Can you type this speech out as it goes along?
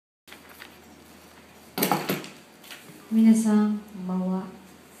皆さん、こんばんは。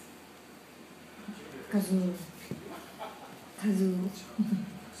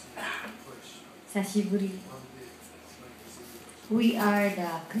久しぶり。We are the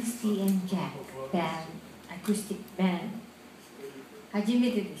Cristy&jack band, acoustic band. 初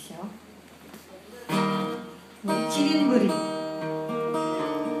めてでしょ。もう1年ぶり。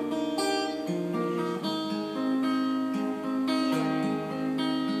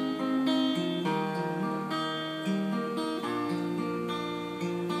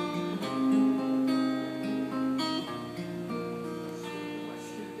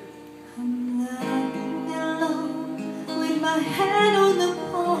My head on the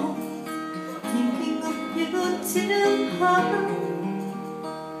pole, thinking of you till heart.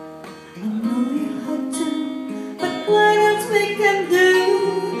 I know you hurt too, but what else we can do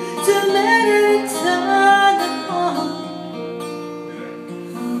to let it turn apart?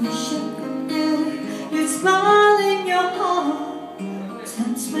 I wish I could feel you smile in your heart.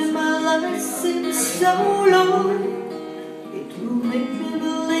 Times when my life seems so long, it will make me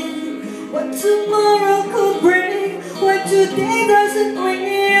believe what tomorrow could bring. What today doesn't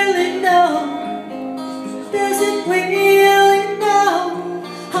really know, doesn't really know.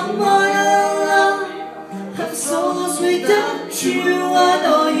 I'm all alone, I'm so lost without you. I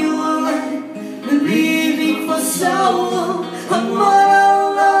know you were right, believing for so long. I'm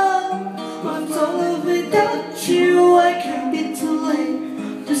all alone, I'm so lost without you. I can't be too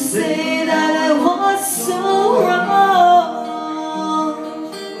late to say that I was so wrong.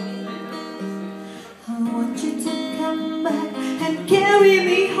 I want you to come back and carry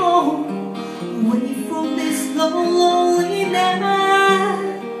me home, away from this lonely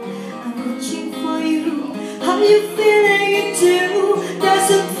night. I'm watching for you. How you feeling it too? There's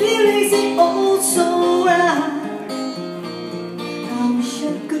some feelings that also right. I wish I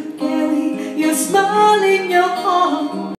could carry your smile in your heart.